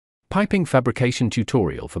Piping Fabrication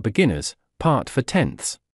Tutorial for Beginners, Part for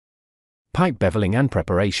 10ths. Pipe Beveling and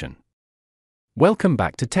Preparation. Welcome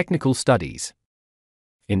back to Technical Studies.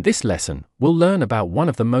 In this lesson, we'll learn about one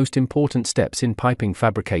of the most important steps in piping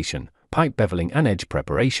fabrication, pipe beveling and edge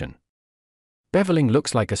preparation. Beveling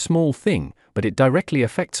looks like a small thing, but it directly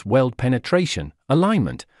affects weld penetration,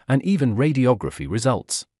 alignment, and even radiography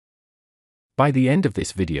results. By the end of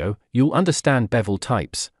this video, you'll understand bevel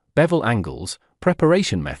types, bevel angles,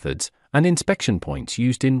 preparation methods, and inspection points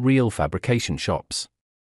used in real fabrication shops.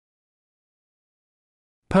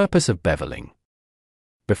 Purpose of beveling.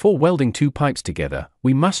 Before welding two pipes together,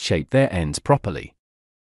 we must shape their ends properly.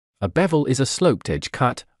 A bevel is a sloped edge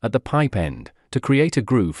cut at the pipe end to create a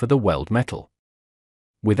groove for the weld metal.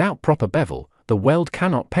 Without proper bevel, the weld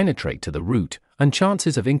cannot penetrate to the root, and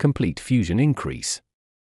chances of incomplete fusion increase.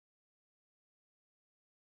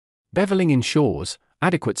 Beveling ensures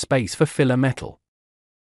adequate space for filler metal.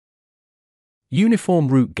 Uniform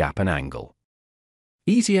root gap and angle.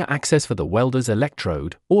 Easier access for the welder's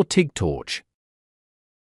electrode or TIG torch.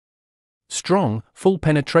 Strong, full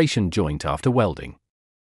penetration joint after welding.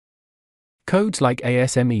 Codes like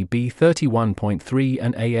ASME B31.3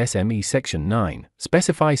 and ASME Section 9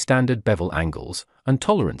 specify standard bevel angles and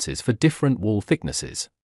tolerances for different wall thicknesses.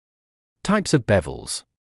 Types of bevels.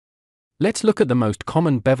 Let's look at the most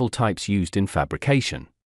common bevel types used in fabrication.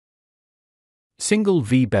 Single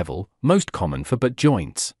V bevel, most common for butt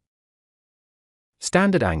joints.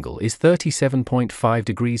 Standard angle is 37.5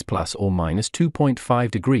 degrees plus or minus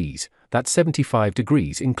 2.5 degrees, that's 75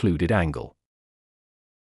 degrees included angle.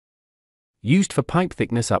 Used for pipe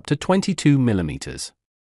thickness up to 22 millimeters.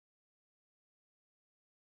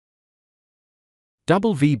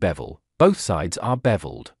 Double V bevel, both sides are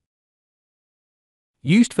beveled.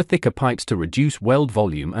 Used for thicker pipes to reduce weld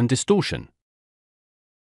volume and distortion.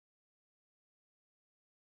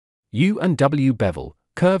 U and W bevel,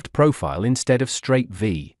 curved profile instead of straight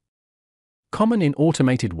V. Common in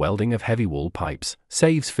automated welding of heavy wall pipes,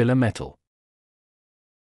 saves filler metal.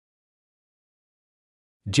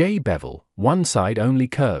 J bevel, one side only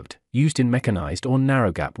curved, used in mechanized or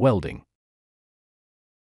narrow gap welding.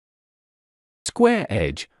 Square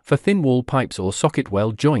edge, for thin wall pipes or socket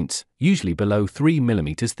weld joints, usually below 3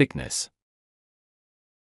 mm thickness.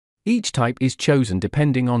 Each type is chosen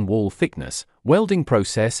depending on wall thickness, welding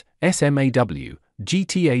process, SMAW,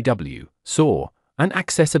 GTAW, SAW, and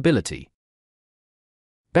accessibility.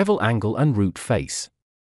 Bevel angle and root face.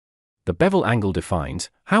 The bevel angle defines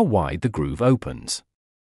how wide the groove opens.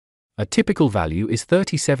 A typical value is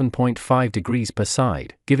 37.5 degrees per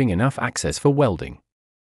side, giving enough access for welding.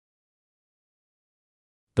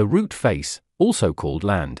 The root face, also called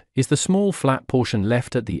land, is the small flat portion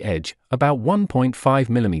left at the edge, about 1.5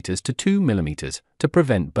 mm to 2 mm, to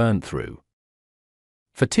prevent burn-through.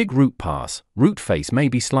 For TIG root pass, root face may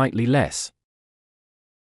be slightly less.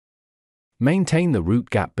 Maintain the root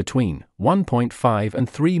gap between 1.5 and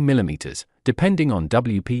 3 mm, depending on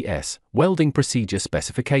WPS, welding procedure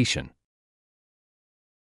specification.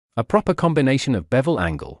 A proper combination of bevel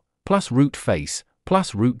angle, plus root face,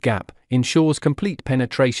 plus root gap, ensures complete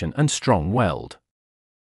penetration and strong weld.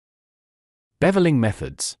 Beveling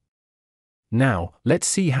methods. Now, let's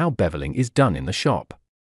see how beveling is done in the shop.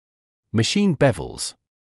 Machine bevels.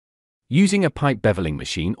 Using a pipe beveling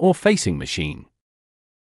machine or facing machine.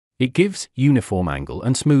 It gives uniform angle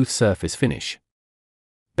and smooth surface finish.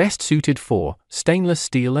 Best suited for stainless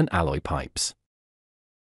steel and alloy pipes.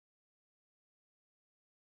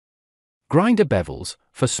 Grinder bevels,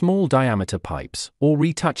 for small diameter pipes or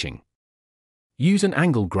retouching. Use an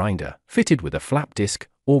angle grinder, fitted with a flap disc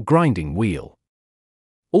or grinding wheel.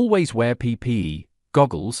 Always wear PPE,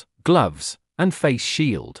 goggles, gloves, and face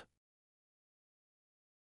shield.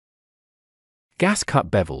 Gas cut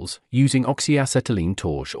bevels, using oxyacetylene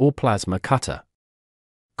torch or plasma cutter.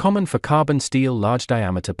 Common for carbon steel large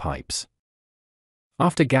diameter pipes.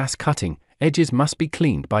 After gas cutting, edges must be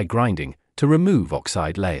cleaned by grinding to remove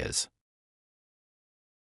oxide layers.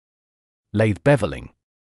 Lathe beveling.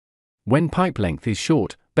 When pipe length is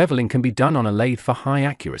short, beveling can be done on a lathe for high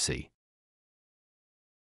accuracy.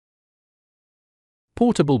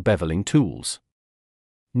 Portable beveling tools.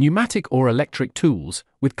 Pneumatic or electric tools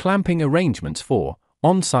with clamping arrangements for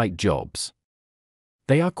on-site jobs.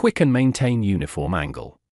 They are quick and maintain uniform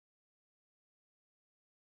angle.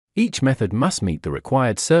 Each method must meet the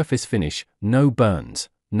required surface finish, no burns,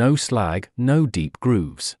 no slag, no deep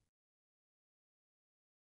grooves.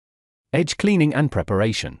 Edge cleaning and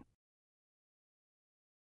preparation.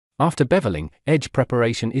 After beveling, edge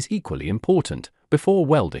preparation is equally important, before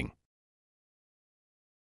welding.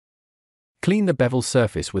 Clean the bevel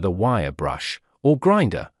surface with a wire brush or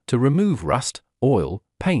grinder to remove rust, oil,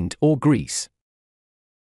 paint or grease.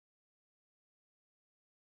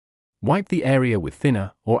 Wipe the area with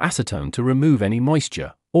thinner or acetone to remove any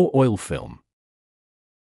moisture or oil film.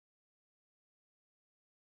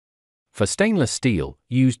 For stainless steel,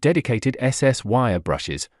 use dedicated SS wire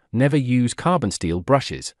brushes. Never use carbon steel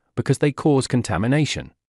brushes because they cause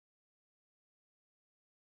contamination.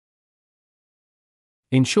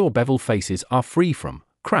 Ensure bevel faces are free from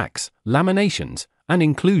cracks, laminations, and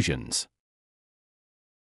inclusions.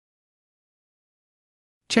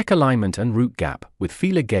 Check alignment and root gap with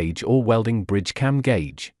feeler gauge or welding bridge cam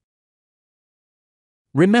gauge.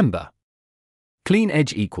 Remember, clean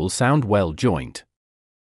edge equals sound weld joint.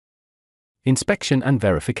 Inspection and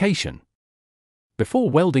verification. Before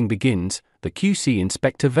welding begins, the QC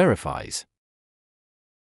inspector verifies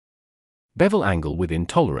bevel angle within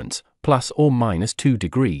tolerance, plus or minus 2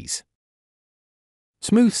 degrees.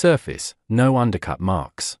 Smooth surface, no undercut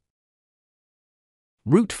marks.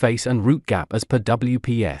 Root face and root gap as per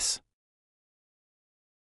WPS.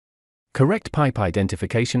 Correct pipe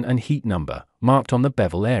identification and heat number, marked on the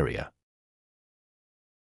bevel area.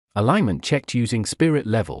 Alignment checked using spirit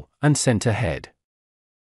level and center head.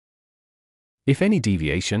 If any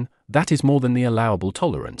deviation, that is more than the allowable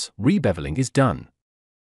tolerance, rebeveling is done.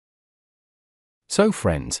 So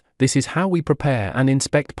friends, this is how we prepare and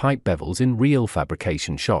inspect pipe bevels in real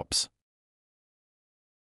fabrication shops.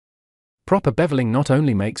 Proper beveling not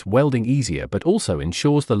only makes welding easier but also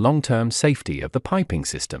ensures the long-term safety of the piping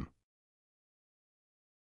system.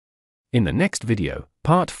 In the next video,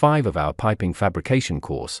 part 5 of our piping fabrication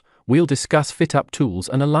course, we'll discuss fit-up tools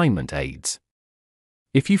and alignment aids.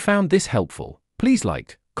 If you found this helpful, please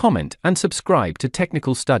like, comment, and subscribe to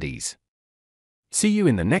Technical Studies. See you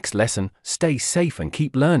in the next lesson. Stay safe and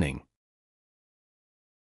keep learning.